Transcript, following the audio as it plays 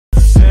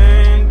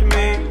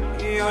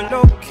your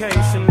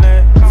location,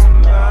 let's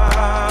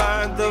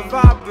ride the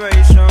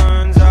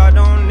vibrations. I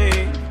don't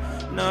need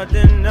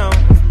nothing else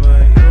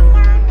but you.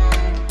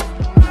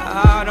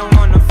 I don't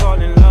wanna fall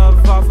in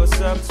love off a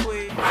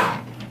subtweet.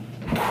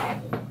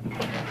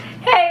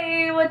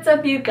 Hey, what's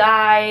up you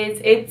guys?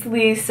 It's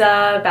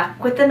Lisa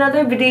back with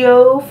another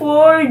video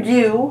for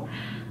you.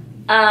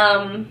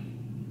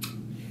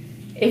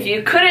 If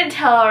you couldn't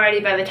tell already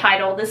by the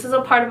title, this is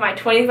a part of my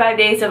 25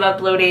 days of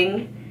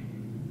uploading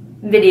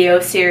video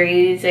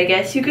series, I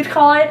guess you could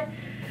call it.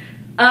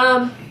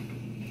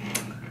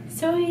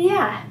 So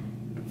yeah,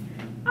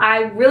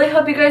 I really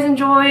hope you guys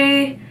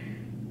enjoy.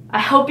 I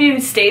hope you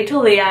stay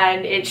till the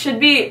end. It should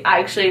be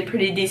actually a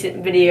pretty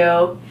decent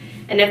video,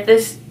 and if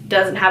this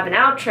doesn't have an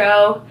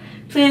outro,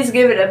 please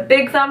give it a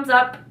big thumbs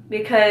up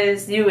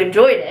because you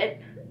enjoyed it.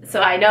 So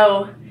I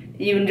know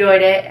you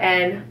enjoyed it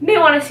and may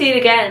want to see it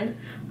again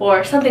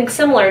or something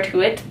similar to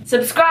it.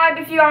 Subscribe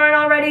if you aren't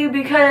already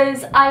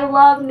because I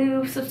love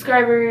new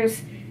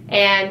subscribers,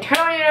 and turn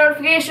on your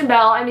notification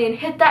bell. I mean,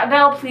 hit that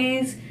bell,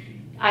 please.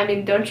 I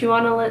mean, don't you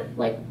want to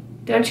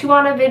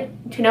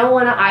know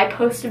when I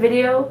post a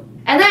video?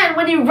 And then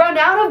when you run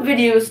out of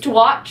videos to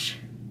watch,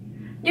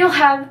 you'll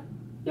have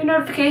your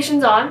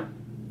notifications on.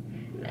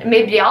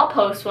 Maybe I'll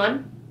post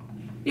one.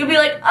 You'll be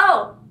like,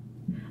 oh,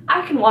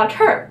 I can watch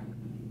her.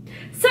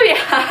 So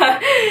yeah,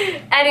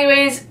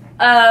 anyways,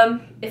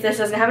 if this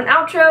doesn't have an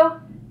outro,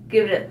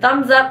 give it a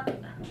thumbs up,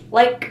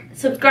 like,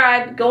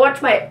 subscribe, go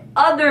watch my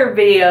other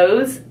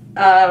videos,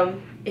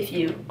 if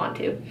you want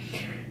to.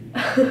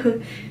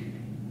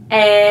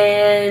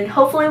 And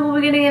hopefully we'll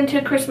be getting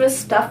into Christmas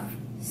stuff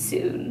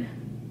soon.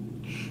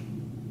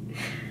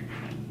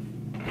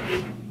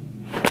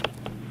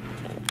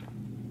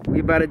 We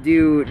about to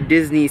do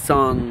Disney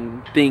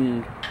song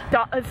thing.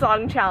 A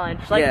song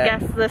challenge, like Yeah.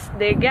 guess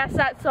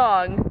that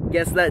song.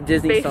 Guess that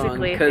Disney song,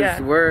 Basically, because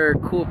yeah. we're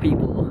cool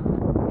people.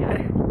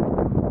 Yeah.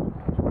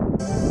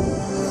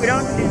 We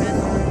don't have to do this.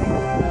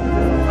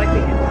 Like we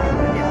can.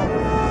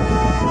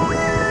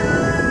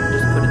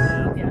 Just put it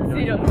down. Yeah, so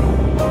you don't.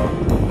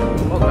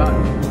 Oh god.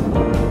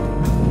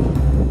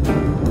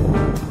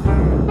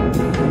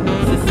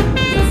 Is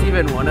this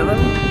even one of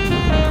them?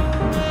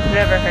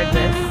 Never heard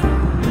this.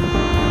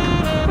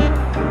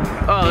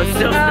 Oh, it's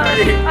still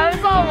starting. I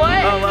was all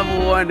what? Oh,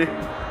 level 1.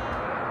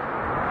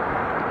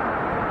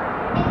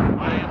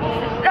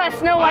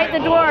 Snow White the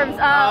Dwarves.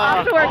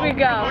 Afterward we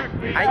go.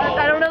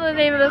 I don't know the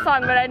name of the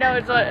song, but I know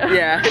it's what.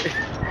 Yeah.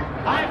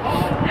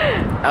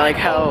 I like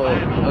how.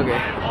 Okay.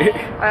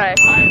 Alright.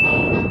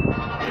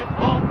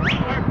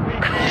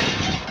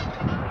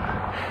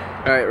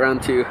 Alright,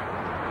 round 2.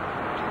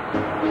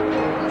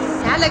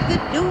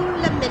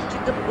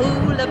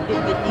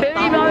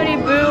 Baby Bobbity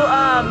Boo,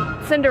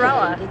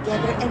 Cinderella.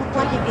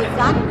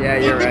 Yeah,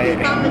 you're right.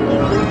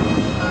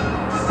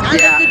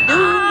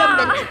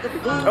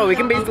 Yeah. Oh, we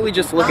can basically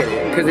just look at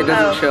it because it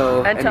doesn't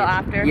show until any,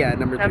 after. Yeah,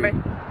 number 3.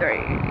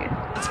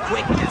 It's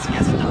quick as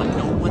yes,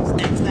 no one's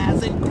next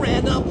as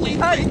incredibly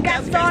Oh, it's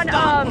guest on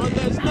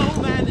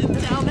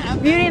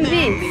Beauty and the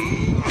Beast.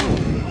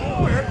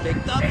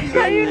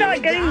 How are you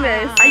not getting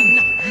this?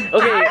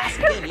 Okay,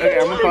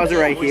 I'm gonna pause it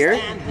right here.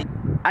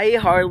 I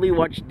hardly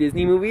watch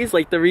Disney movies,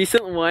 like the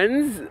recent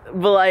ones,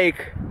 but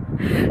like,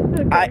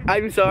 okay.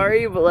 I'm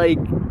sorry, but like,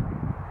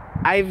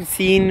 I've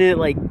seen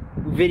like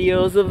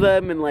videos of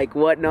them and like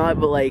whatnot,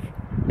 but like,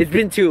 it's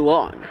been too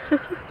long.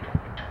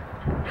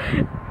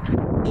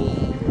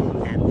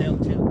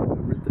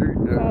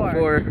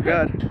 4,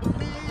 God.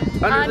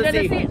 Under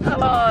the Sea.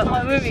 Oh,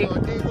 what movie?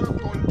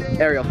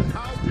 Ariel.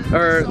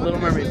 Or Little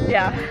Mermaid.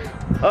 Yeah.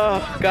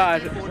 Oh,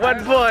 God.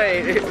 1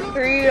 point.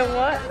 3 and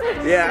what?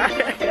 Yeah.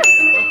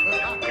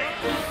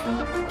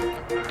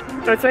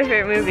 What's my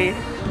favorite movie?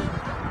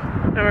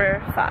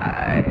 Number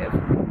 5.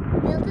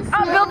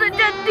 Oh, build it.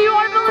 Do you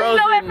want to build a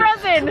snow at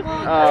Frozen?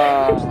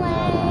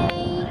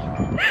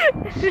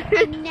 I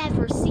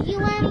never see you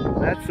anymore.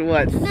 That's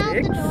what, 6?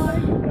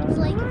 It's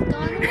like it's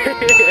gone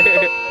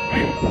away. I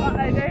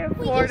have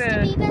We 4 used to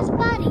be best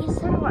buddies.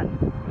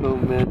 Oh,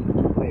 man.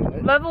 Wait,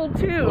 what? Level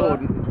 2.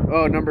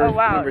 Oh, number. Oh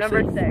wow,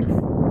 number 6.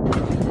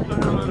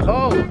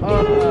 Oh,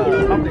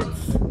 Muppets.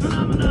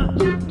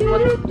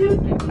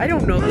 I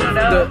don't know this.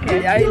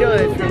 Okay. I know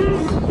this.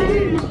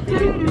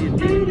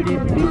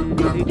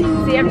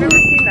 See, I've never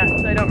seen that,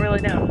 so I don't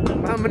really know.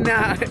 I'm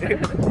not.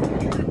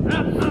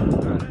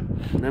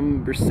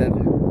 Number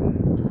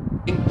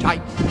 7.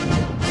 Tight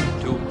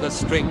to the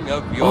string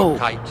of your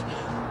kite.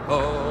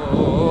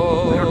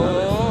 Oh,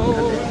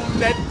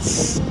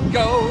 let's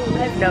go. I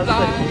have no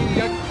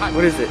clue.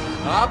 What is it?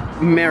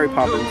 Up Mary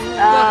Poppins. the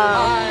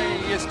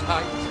highest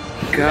height.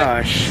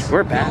 Gosh,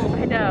 we're bad.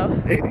 I know.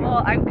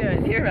 Well, I'm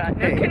good. You're right.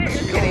 No, kidding.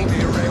 Just kidding.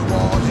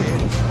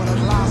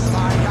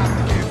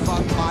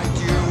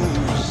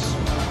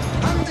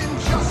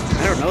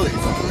 I don't know this.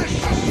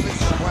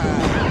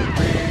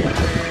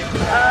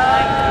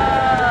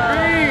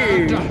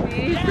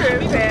 Be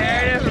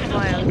prepared for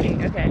loyalty.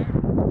 Okay.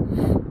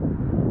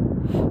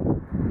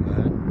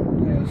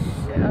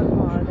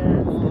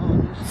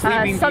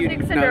 Sleeping something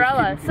Beauty.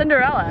 Cinderella. No,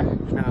 Cinderella.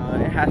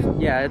 no, it has.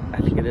 Yeah, I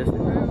think it is.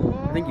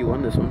 I think you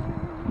won this one.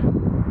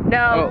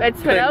 No, Oh,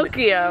 it's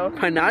Pinocchio.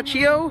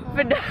 Pinocchio?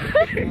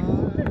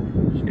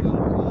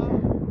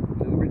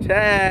 Number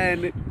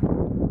 10.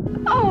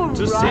 Oh,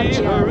 To see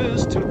her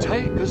is to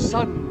take a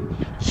sudden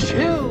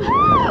chill.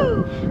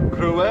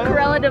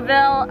 Cruella de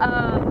Vil,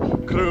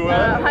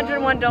 Cruella.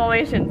 101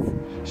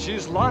 Dalmatians.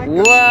 She's like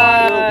What? a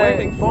spider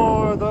waiting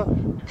for the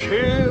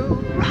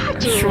kill.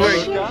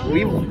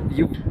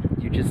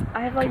 You just.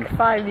 I have like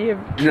 5. You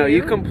have 2? No,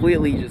 you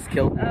completely just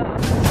killed me.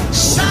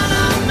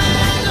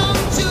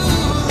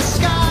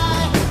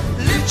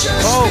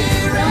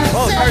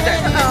 Oh,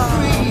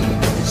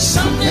 Tarzan.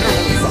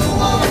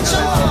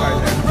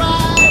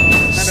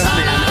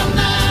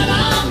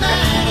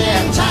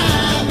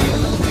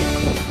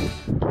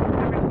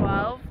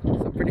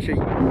 I'm pretty sure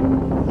you.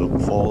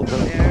 Look for the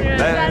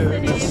bare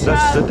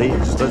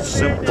necessities, the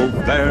simple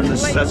bare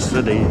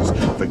necessities.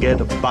 Forget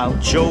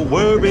about your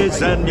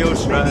worries and your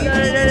strife. No.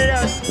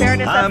 Bare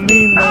necessities. I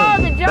mean Oh,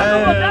 the jungle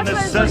bare book, that's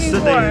what I was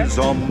looking necessities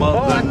on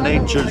Mother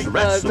Nature's I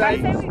recipe.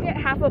 say we get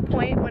half a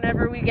point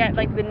whenever we get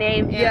like the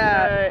name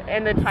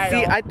and the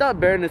title. See, I thought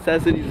Bare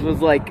Necessities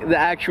was like the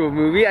actual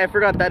movie. I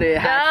forgot that it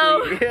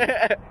actually.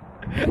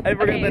 I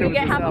forgot that it was we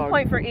get half song. a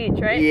point for each,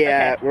 right?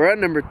 Yeah, Okay. we're at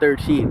number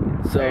 13.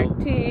 So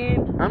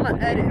 13. I'm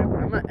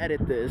gonna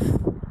edit this,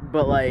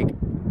 but like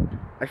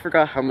I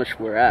forgot how much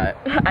we're at.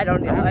 I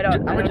don't know.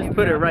 I'm gonna just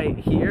put it right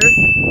here.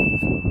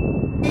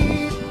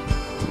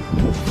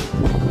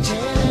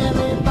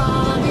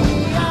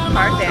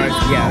 Tarzan.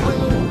 Yeah.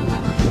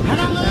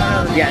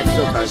 Yeah, it's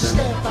still Tarzan.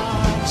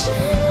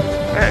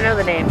 I don't know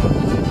the name.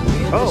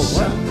 Oh,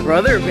 what?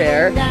 Brother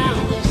Bear?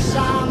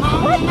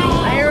 What?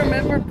 I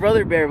remember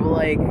Brother Bear, but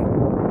like,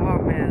 oh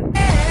man.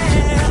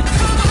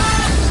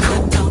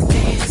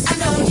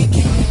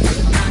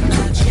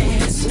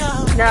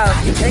 No,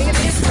 I think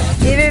it's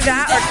either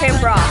that or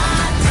Camp Rock.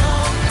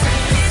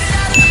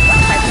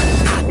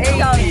 There you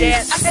go,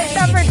 Dan. I picked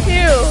number 2.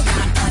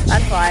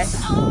 That's why.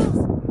 15.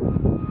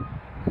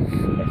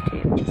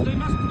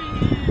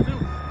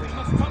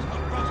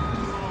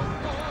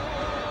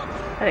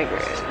 I think we're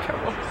in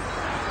trouble.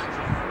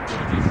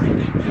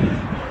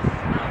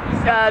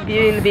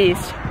 Beauty and the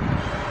Beast.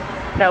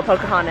 No,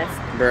 Pocahontas.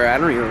 Bruh, I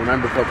don't even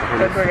remember But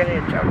Pocahontas. we're gonna get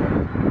in trouble.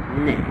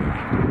 Nah.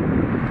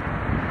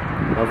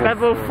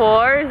 Level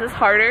 4, is this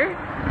harder?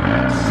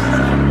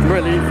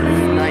 Bro, this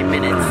is 9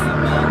 minutes.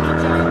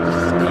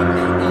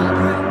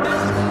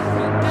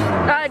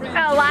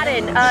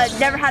 Aladdin,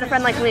 never had a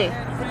friend like me.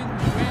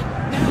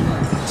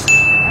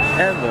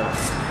 Ever.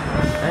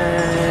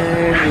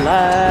 And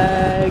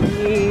like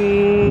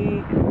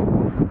me.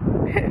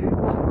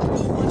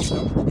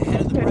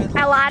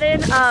 Aladdin,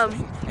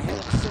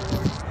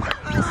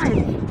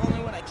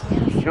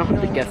 You don't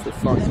have to guess the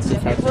song. You just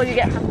have to. well, you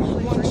get half.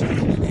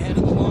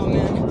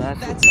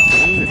 That's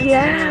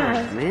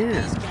Yeah.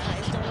 man.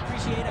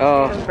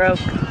 Oh, I'm broke.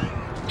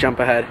 jump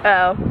ahead.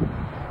 Oh.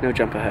 No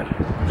jump ahead.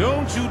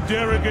 Don't you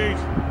derogate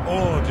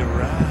or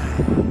deride.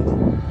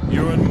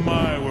 You're in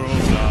my world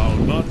now,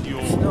 not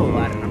your Still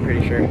Aladdin, I'm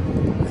pretty sure.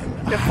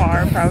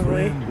 Jafar,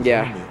 probably.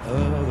 Yeah.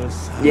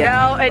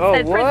 Yeah. No,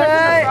 it's Princess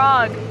and the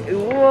Frog.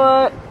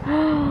 What?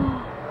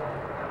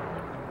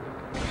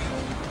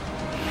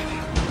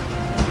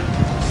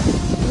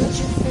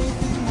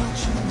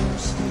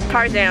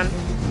 Tarzan.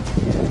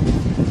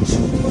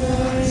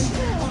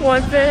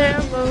 One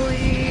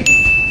family.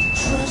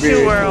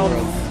 Two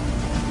worlds.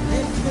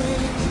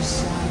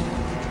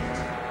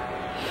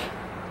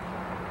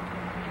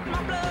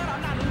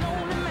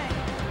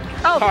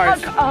 Oh,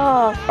 Cars. fuck.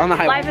 Oh. On the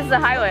highway. Life is the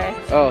highway.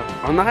 Oh,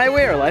 on the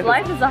highway or life?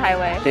 Life is the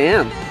highway.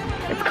 Damn.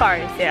 It's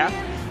Cars, yeah.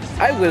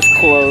 I was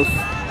close.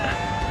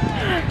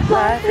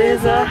 Life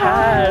is a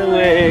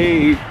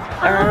highway.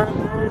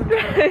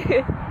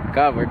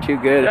 God, we're too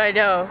good. I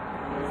know.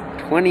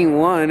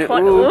 21. Ooh.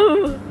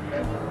 Ooh.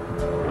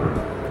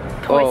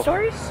 Toy Oh.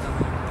 Story?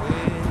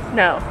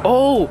 No.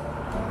 Oh,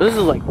 this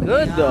is like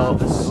good though.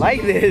 I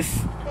like this.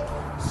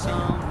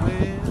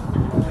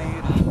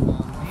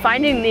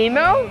 Finding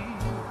Nemo?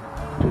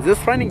 Is this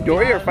Finding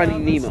Dory or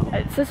Finding Nemo?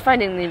 It says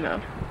Finding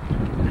Nemo.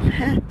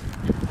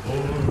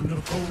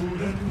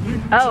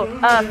 Oh,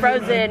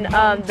 Frozen,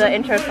 the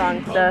intro song.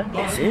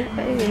 Is it?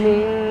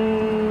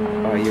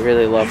 Oh, you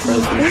really love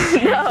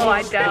Frozen. No,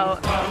 I don't.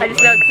 I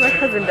just know because my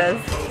cousin does.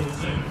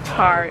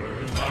 Hard.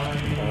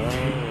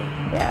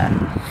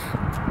 Yeah.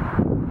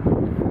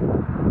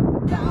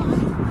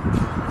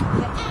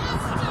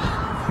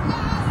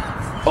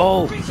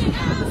 Oh, this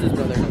is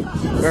Brother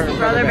Bear.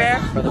 Brother Bear?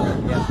 Brother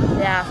Bear, yeah.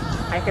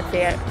 Yeah, I could see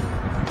it.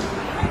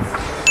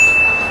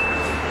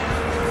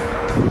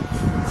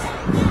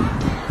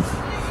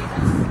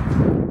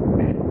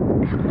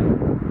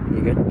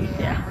 You good?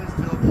 Yeah.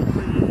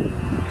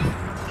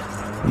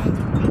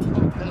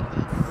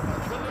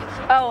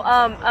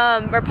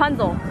 Oh,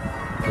 Rapunzel.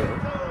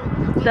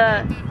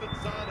 The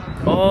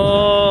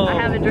Oh. I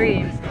Have a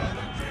Dream.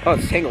 Oh,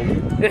 it's Tangled.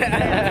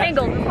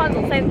 Tangled,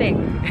 Rapunzel, same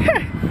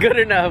thing. Good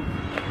enough.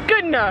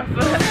 Good enough.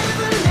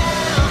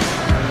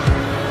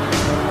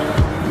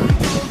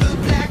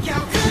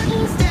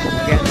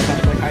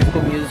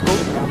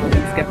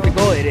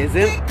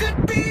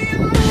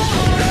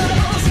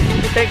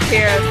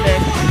 hero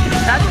thing.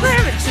 That's why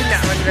I haven't seen that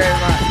one very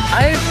much.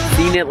 I've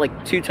seen it like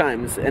 2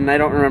 times, and I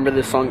don't remember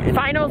this song.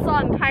 Final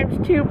song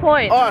times 2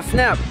 points. Oh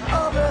snap!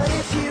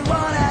 If you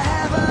wanna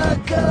have a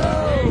go,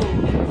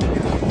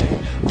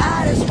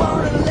 I just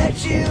wanna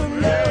let you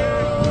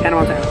know. Hannah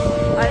Montana.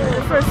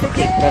 The first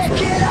thinking. That's right.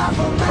 Get off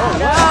of my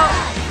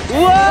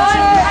Whoa!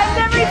 I've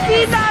never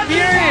seen that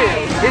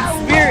Spirit! movie. It's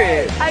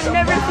Spirit! I've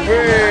never seen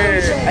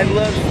Spirit. that I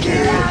love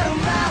Spirit.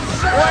 movie.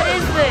 What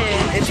is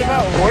this? It's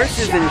about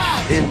horses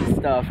and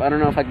stuff. I don't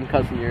know if I can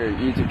cuss on your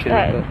YouTube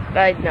channel,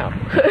 I know.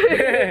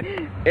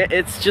 but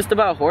it's just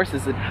about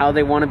horses and how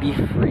they want to be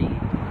free.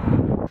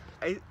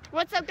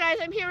 What's up, guys?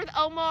 I'm here with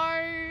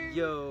Omar.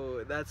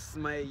 Yo, that's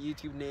my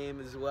YouTube name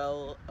as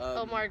well.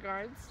 Omar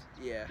Garns.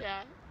 Yeah.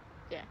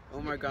 Yeah.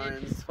 Omar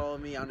Garns. Follow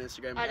me on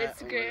Instagram. On at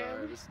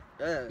Instagram,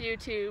 Omar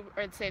YouTube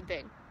are the same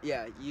thing.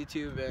 Yeah,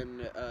 YouTube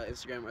and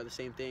Instagram are the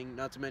same thing.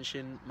 Not to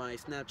mention, my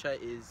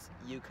Snapchat is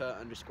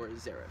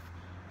Yuka_Zarif.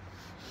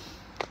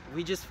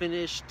 We just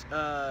finished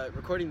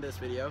recording this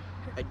video.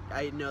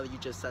 I know you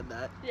just said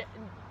that.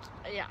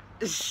 Yeah.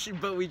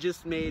 But we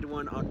just made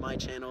one on my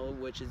channel,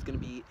 which is going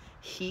to be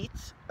Heat.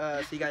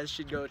 So you guys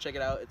should go check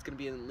it out. It's going to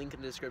be in the link in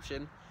the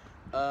description.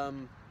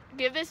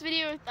 Give this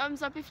video a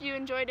thumbs up if you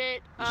enjoyed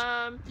it.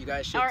 You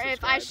guys should Or subscribe.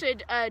 if I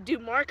should do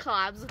more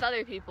collabs with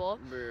other people.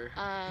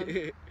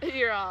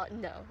 You're all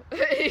no.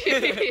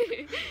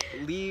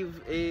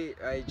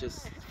 I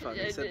just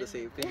fucking said the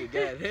same thing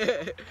again.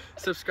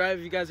 Subscribe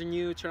if you guys are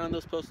new. Turn on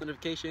those post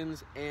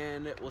notifications,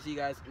 and we'll see you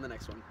guys in the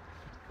next one.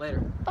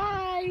 Later.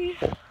 Bye.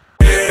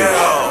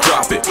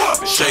 Drop it,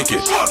 shake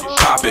it,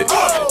 pop it,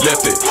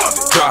 lift it,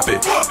 drop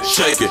it,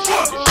 shake it,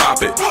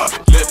 pop it,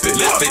 lift it,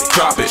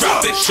 drop it,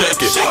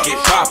 shake it,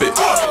 pop it,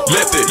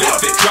 lift it,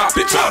 drop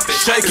it,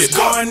 shake it. It's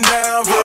going down.